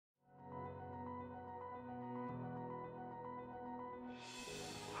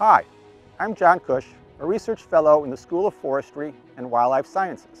Hi, I'm John Cush, a research fellow in the School of Forestry and Wildlife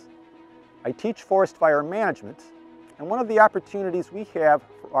Sciences. I teach forest fire management, and one of the opportunities we have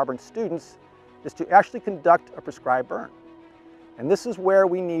for Auburn students is to actually conduct a prescribed burn. And this is where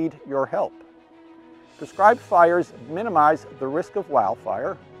we need your help. Prescribed fires minimize the risk of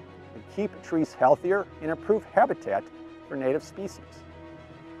wildfire and keep trees healthier and improve habitat for native species.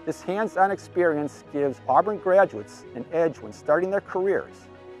 This hands-on experience gives Auburn graduates an edge when starting their careers.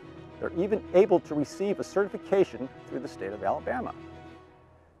 They're even able to receive a certification through the state of Alabama.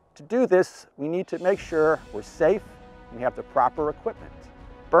 To do this, we need to make sure we're safe and have the proper equipment.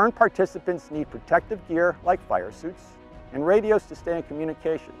 Burn participants need protective gear like fire suits and radios to stay in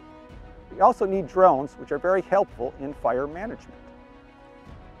communication. We also need drones, which are very helpful in fire management.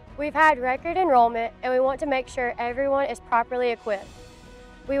 We've had record enrollment and we want to make sure everyone is properly equipped.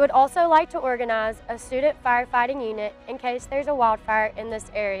 We would also like to organize a student firefighting unit in case there's a wildfire in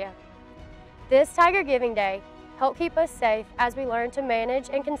this area. This Tiger Giving Day helped keep us safe as we learn to manage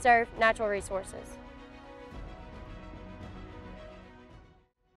and conserve natural resources.